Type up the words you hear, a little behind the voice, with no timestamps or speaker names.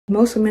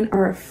Most women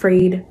are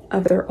afraid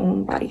of their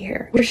own body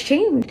hair. We're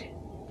shamed.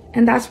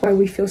 And that's why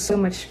we feel so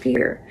much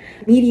fear.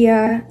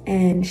 Media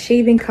and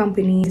shaving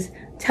companies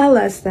tell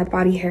us that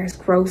body hair is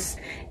gross,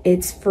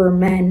 it's for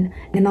men,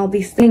 and all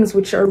these things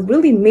which are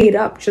really made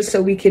up just so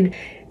we can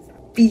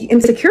be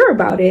insecure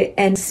about it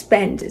and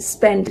spend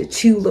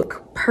to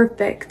look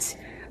perfect,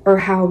 or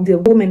how the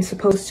woman's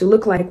supposed to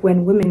look like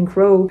when women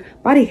grow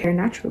body hair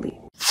naturally.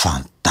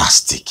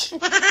 Fantastic.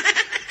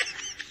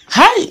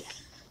 Hi.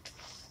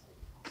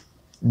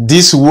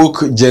 This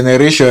woke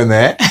generation,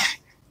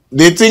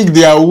 they think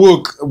they are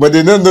woke, but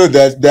they don't know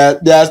that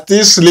they are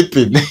still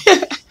sleeping.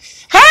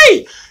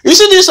 Hey, you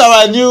see this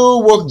our new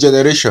woke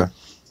generation?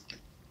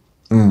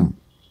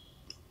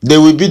 They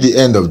will be the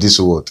end of this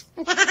world.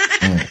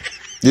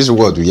 This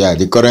world we are,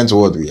 the current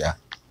world we are.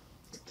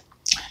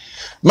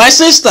 My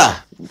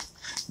sister,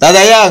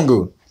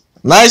 Dadayango,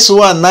 nice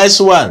one, nice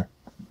one.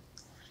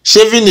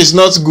 Shaving is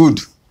not good.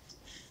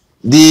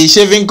 The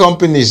shaving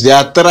companies, they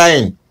are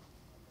trying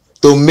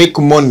to make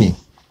money.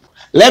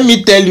 Let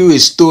me tell you a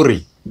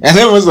story. And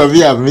then most of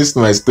you have missed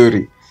my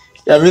story.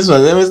 You have missed my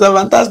story. Mr.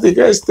 Fantastic,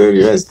 your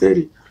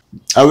story.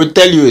 I will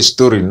tell you a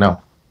story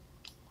now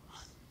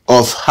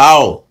of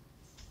how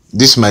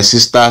this my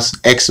sister's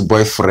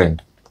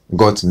ex-boyfriend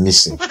got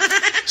missing.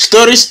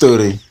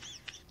 Story.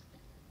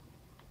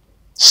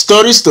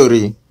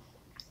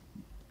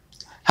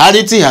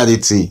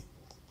 Haditi.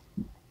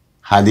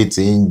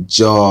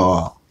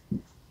 Enjoy.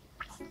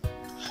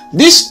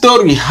 This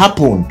story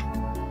happened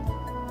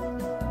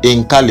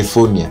in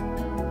California,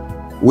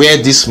 where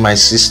this my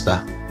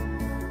sister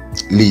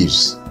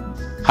lives.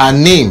 Her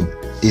name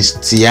is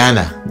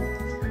Tiana.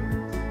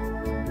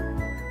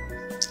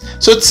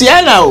 So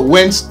Tiana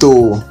went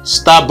to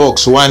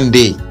Starbucks one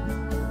day.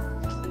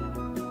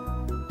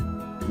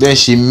 Then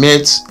she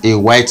met a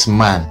white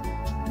man.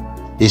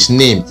 His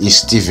name is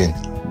Steven.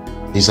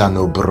 He's an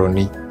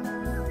Obroni,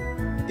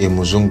 a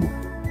Muzungu.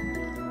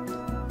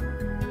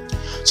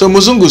 So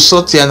Muzungu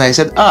saw Tiana. He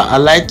said, I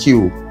like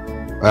you.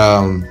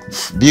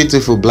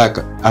 Beautiful black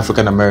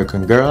African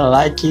American girl, I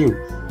like you.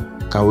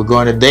 Can we go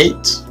on a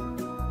date?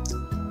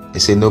 He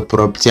said, no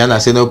problem. Tiana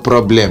said, no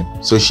problem.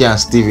 So she and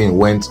Steven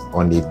went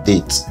on a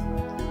date.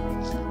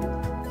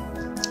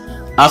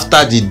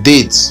 After the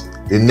date,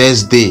 the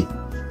next day,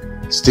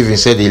 Steven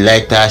said he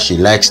liked her, she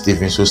liked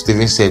Steven. So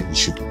Steven said he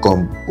should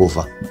come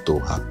over to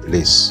her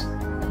place.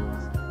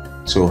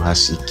 So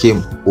as he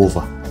came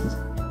over,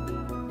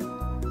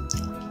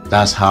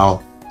 that's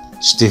how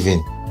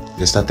Steven,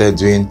 they started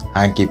doing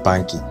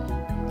hanky-panky.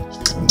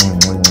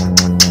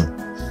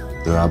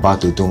 They were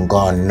about to do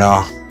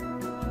Ngona,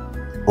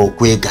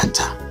 Okwe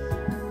Gata,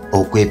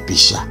 Okwe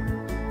Pisha,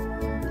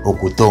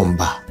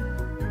 Okutomba,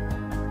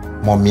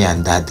 Mommy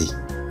and Daddy,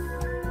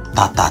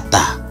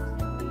 Ta-ta-ta,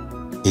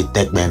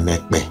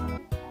 Itekbe-mekbe.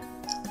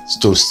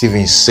 So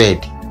Steven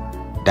said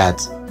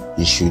that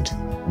he should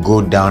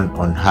go down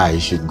on her, he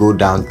should go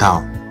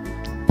downtown.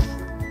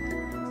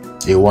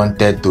 He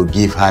wanted to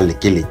give her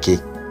leke.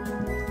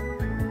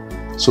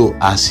 So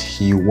as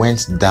he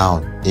went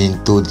down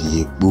into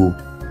the Igbo,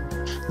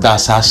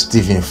 that's how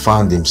Steven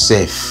found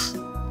himself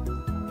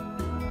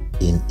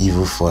in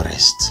Evil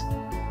Forest.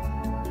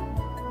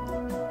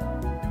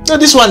 No,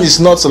 this one is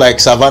not like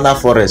Savannah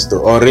Forest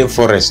or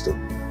Rainforest.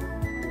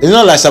 It's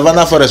not like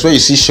Savannah Forest where you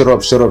see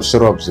shrubs,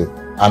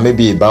 and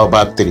maybe a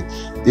baobab tree.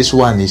 This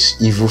one is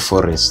Evil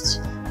Forest.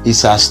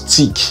 It's as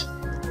thick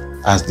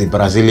as the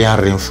Brazilian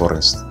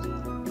rainforest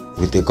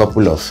with a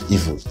couple of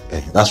evil.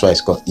 That's why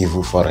it's called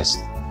Evil Forest.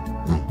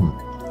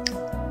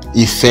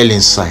 He fell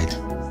inside.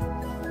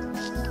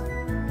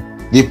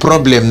 The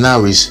problem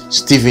now is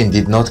Steven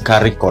did not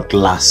carry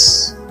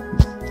cutlass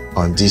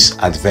on this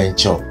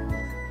adventure.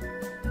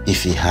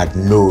 If he had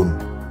known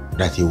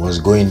that he was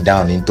going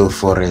down into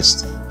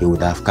forest, he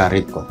would have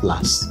carried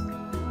cutlass.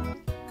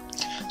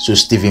 So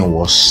Steven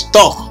was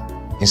stuck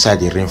inside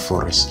the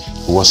rainforest.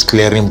 He was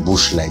clearing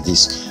bush like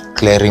this,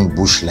 clearing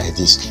bush like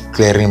this,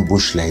 clearing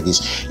bush like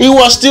this. He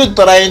was still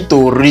trying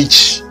to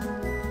reach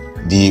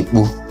the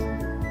Igbo.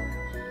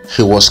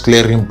 He was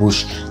clearing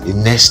bush. The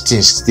next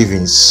thing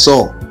Steven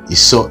saw, he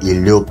saw a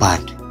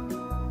leopard.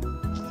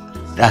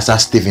 That's how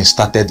Steven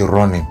started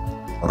running.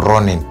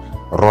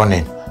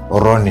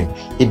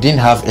 He didn't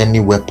have any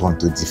weapon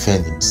to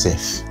defend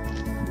himself.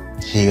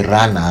 He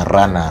ran.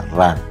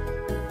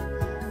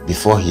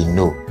 Before he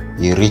knew,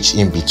 he reached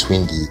in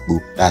between the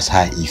Igbo. That's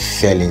how he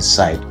fell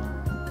inside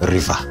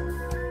river.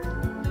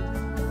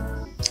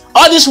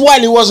 All this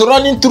while he was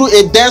running through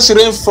a dense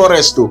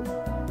rainforest too.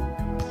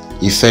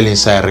 He fell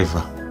inside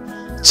river.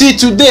 See,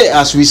 today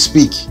as we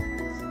speak,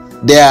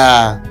 there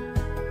are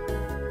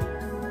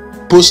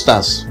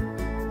posters.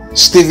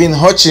 Stephen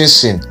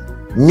Hutchinson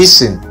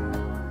missing.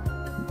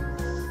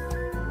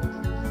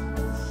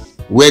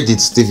 Where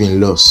did Stephen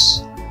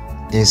lose?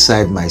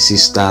 Inside my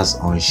sister's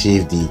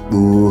unshaved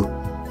Igbo.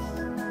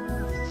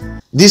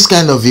 This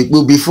kind of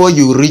Igbo, before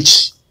you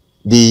reach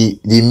the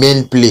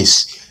main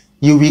place,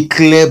 you will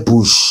clear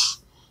bush.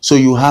 So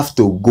you have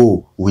to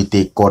go with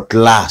a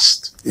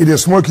cutlass. It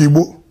is smoke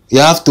Igbo. you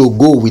have to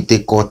go with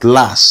a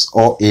cutlass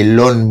or a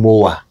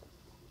lawnmower,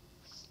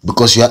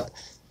 because you have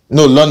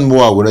no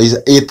lawnmower is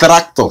a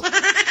tractor.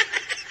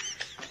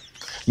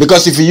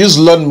 Because if you use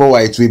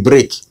lawnmower, it will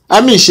break.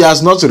 I mean, she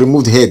has not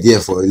removed hair there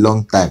for a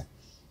long time.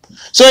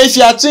 So if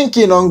you are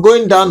thinking on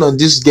going down on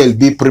this girl,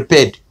 be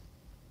prepared,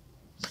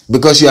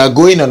 because you are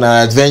going on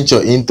an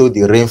adventure into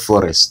the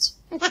rainforest.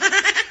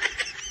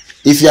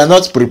 If you are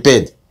not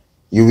prepared,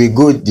 you will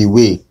go the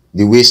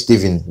way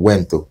Stephen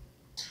went to.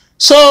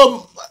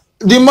 So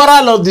the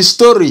moral of the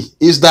story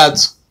is that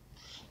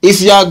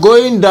if you are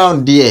going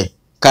down there,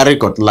 carry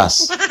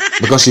cutlass,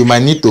 because you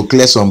might need to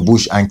clear some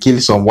bush and kill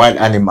some wild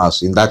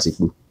animals in that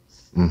Ikpu.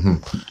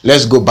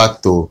 Let's go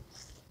back to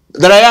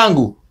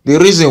Darayangu. The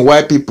reason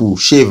why people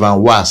shave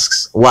and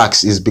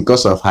wax is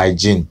because of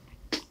hygiene.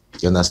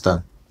 You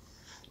understand?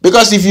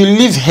 Because if you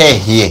leave hair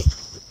here,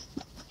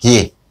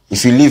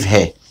 if you leave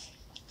hair,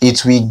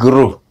 it will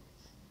grow.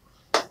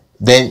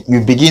 Then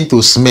you begin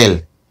to smell.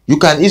 You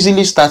can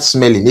easily start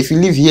smelling. If you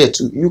live here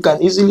too, you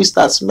can easily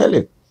start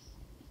smelling.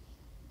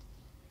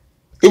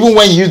 Even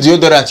when you use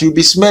deodorant, you'll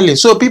be smelling.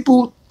 So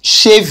people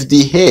shave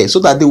the hair so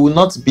that they will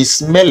not be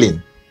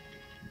smelling.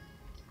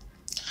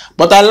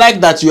 But I like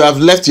that you have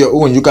left your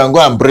own. You can go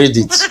and braid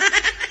it.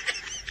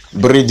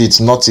 Braid it,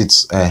 not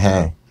it.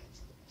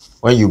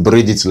 When you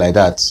braid it like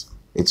that,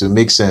 it will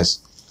make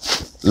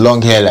sense.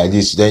 Long hair like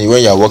this, then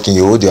when you're walking,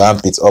 you hold your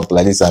armpits up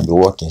like this and be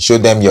walking. Show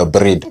them your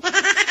braid.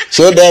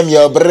 Show them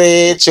your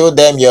braid. Show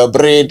them your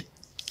braid.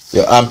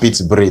 Your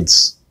armpits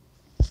braids.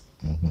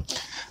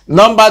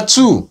 Number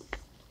 2,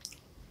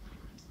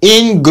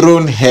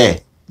 ingrown hair.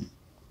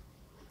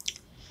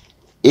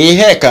 A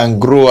hair can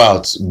grow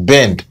out,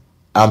 bend,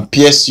 and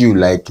pierce you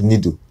like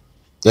needle.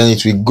 Then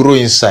it will grow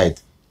inside.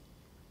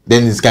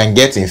 Then it can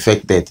get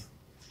infected.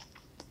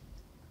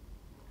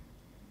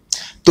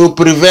 To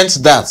prevent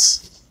that,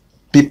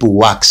 people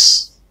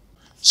wax.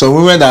 Some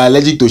women that are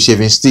allergic to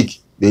shaving stick,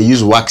 they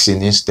use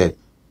waxing instead.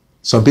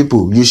 Some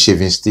people use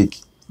shaving stick.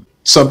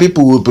 Some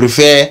people will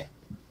prefer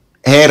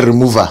hair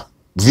remover,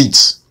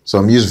 Veet.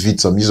 Some use Veet,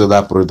 some use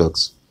other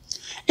products.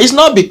 It's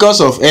not because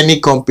of any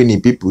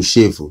company people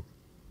shave.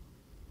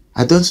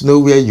 I don't know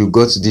where you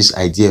got this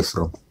idea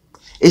from.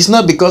 It's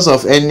not because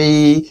of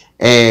any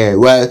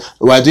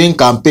we're doing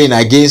campaign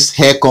against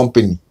hair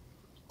company,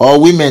 or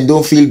women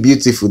don't feel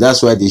beautiful,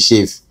 that's why they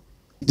shave.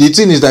 The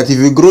thing is that if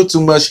you grow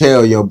too much hair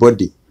on your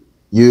body,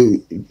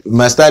 you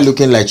must start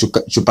looking like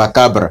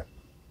chupacabra.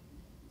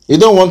 You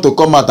don't want to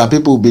come out and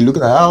people will be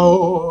looking at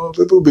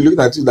people will be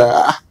looking at you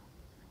like,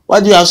 why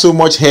do you have so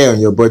much hair on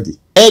your body?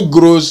 Hair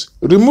grows,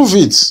 remove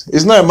it.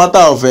 It's not a matter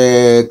of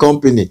a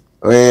company,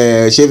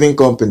 a shaving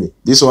company,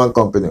 this one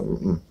company.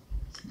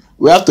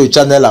 We have to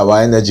channel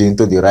our energy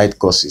into the right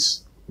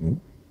causes.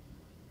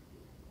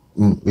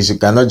 You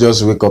cannot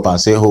just wake up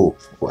and say, oh,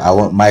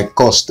 my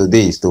cause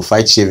today is to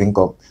fight shaving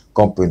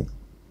company.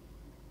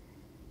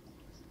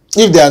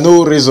 If there are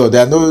no razor,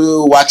 there are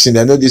no waxing,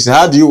 there are no this,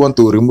 how do you want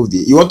to remove the?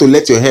 You want to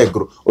let your hair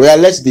grow? Oh yeah,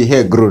 let the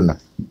hair grow now.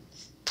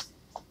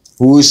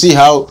 We will see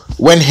how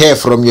when hair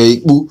from your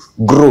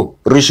Ikpu grow,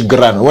 reach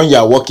ground. When you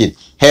are walking,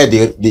 hair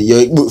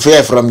your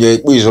hair from your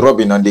Ikpu is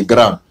rubbing on the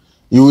ground.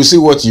 You will see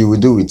what you will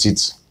do with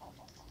it.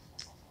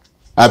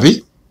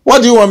 Abi,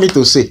 what do you want me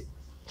to say?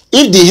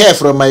 If the hair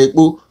from my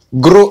Ikpu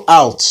grow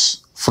out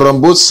from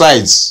both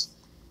sides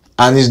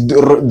and is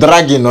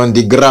dragging on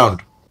the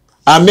ground,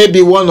 and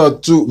maybe one or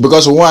two,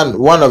 because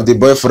one of the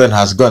boyfriend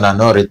has gone and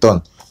not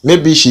returned,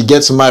 maybe she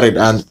gets married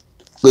and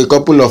a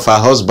couple of her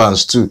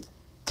husbands too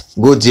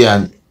go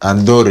there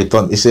and don't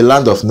return. It's a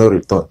land of no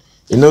return.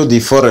 You know, the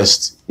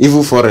forest,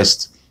 evil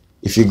forest,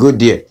 if you go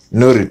there,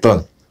 no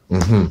return.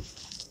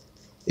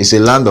 It's a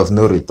land of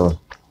no return.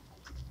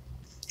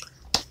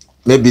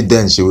 Maybe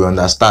then she will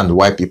understand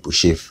why people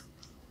shave.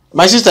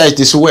 My sister, it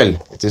is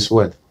well. It is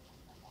well.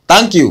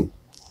 Thank you.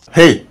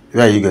 Hey,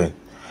 where are you going?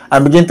 I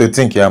begin to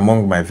think you're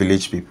among my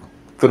village people.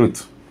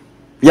 Truth.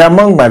 You're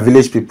among my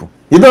village people.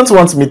 You don't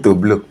want me to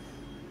blow.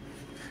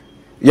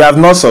 You have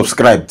not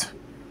subscribed.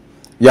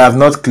 You have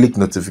not clicked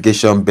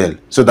notification bell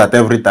so that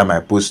every time I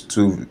post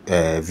 2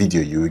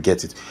 videos, you will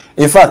get it.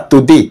 In fact,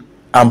 today,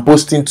 I'm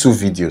posting 2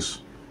 videos.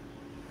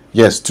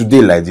 Yes,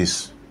 today like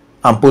this.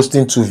 I'm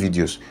posting 2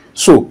 videos.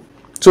 So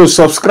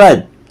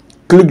subscribe.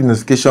 Click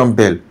notification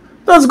bell.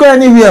 Don't go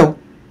anywhere.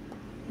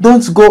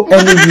 Don't go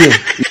anywhere.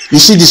 You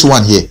see this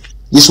one here?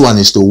 This one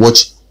is to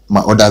watch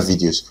my other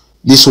videos.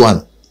 This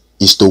one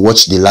is to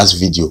watch the last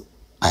video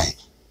I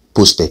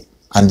posted.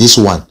 And this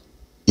one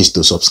is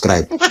to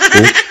subscribe.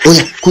 Oh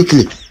yeah,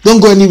 quickly.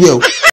 Don't go anywhere.